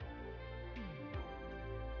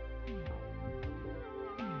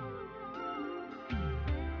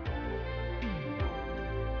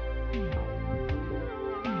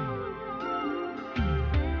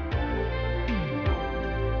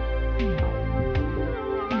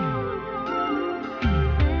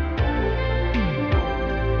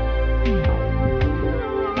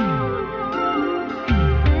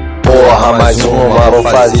Porra, mais uma vou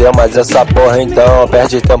fazer, mas essa porra então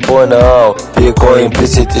perde tempo não. Ficou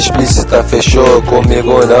implícita, explícita, fechou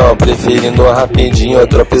comigo não. Preferindo rapidinho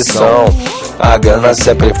outra opção. A grana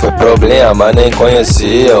sempre foi problema, nem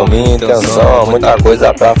conhecia minha intenção. Muita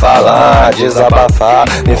coisa pra falar, desabafar,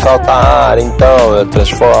 me falta ar. Então eu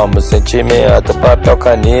transformo sentimento, papel,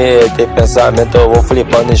 caneta e pensamento. Eu vou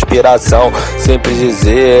flipando inspiração, sempre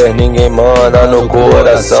dizer, ninguém manda no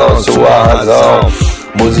coração, sua razão.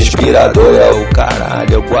 Música inspirador é o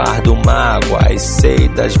caralho, eu guardo mágoa e sei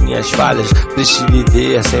das minhas falhas. Deixe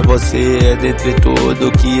viver sem você, dentre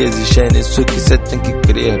tudo que existe, é nisso que cê tem que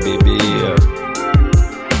crer, bebê.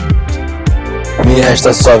 Me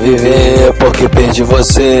resta só viver porque perdi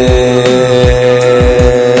você.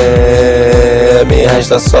 Me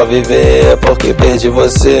resta só viver porque perdi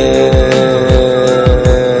você.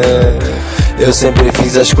 Eu sempre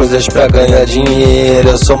fiz as coisas pra ganhar dinheiro.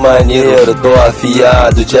 Eu sou maneiro, tô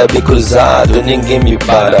afiado, jab cruzado, ninguém me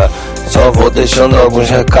para. Só vou deixando alguns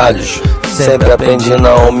recados. Sempre aprendi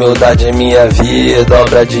na humildade minha vida.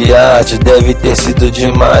 Obra de arte deve ter sido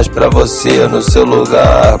demais pra você no seu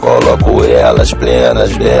lugar. Coloco elas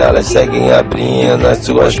plenas, belas, seguem abrindo as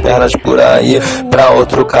suas pernas por aí. Pra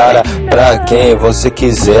outro cara, pra quem você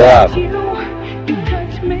quiser.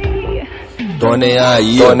 Tô nem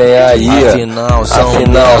aí, afinal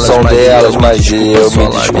são delas, mas eu me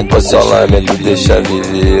desculpa, só lamento, deixa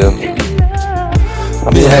viver.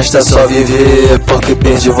 Me resta só viver porque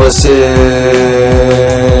perdi você.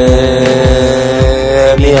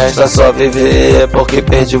 Me resta só viver porque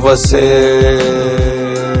perdi você.